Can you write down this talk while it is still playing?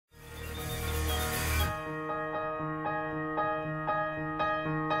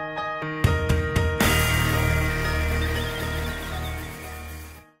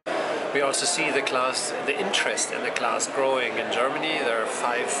we also see the interest in the class growing in Germany. There are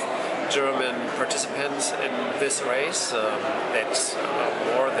 5 German participants in this race. That's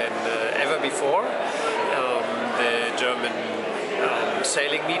more than ever before. The German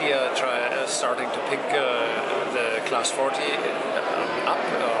sailing media starting to pick the Class 40 up.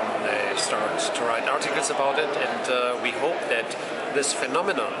 They start to write articles about it, and we hope that this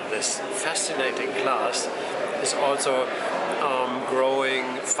phenomenon, this fascinating class, is also growing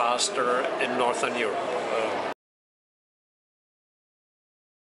faster in Northern Europe.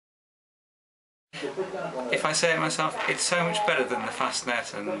 If I say it myself, it's so much better than the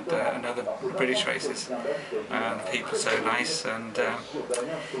Fastnet and other British races. People are so nice, and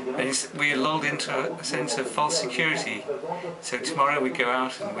we're lulled into a sense of false security. So tomorrow we go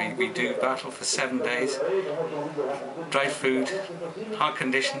out and we do battle for 7 days, dry food, hard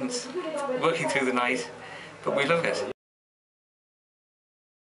conditions, working through the night, but we love it.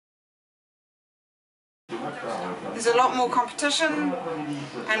 There's a lot more competition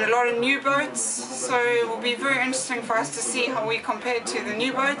and a lot of new boats, so it will be very interesting for us to see how we compare to the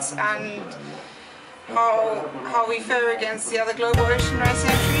new boats and how we fare against the other global ocean race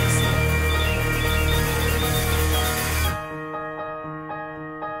entries.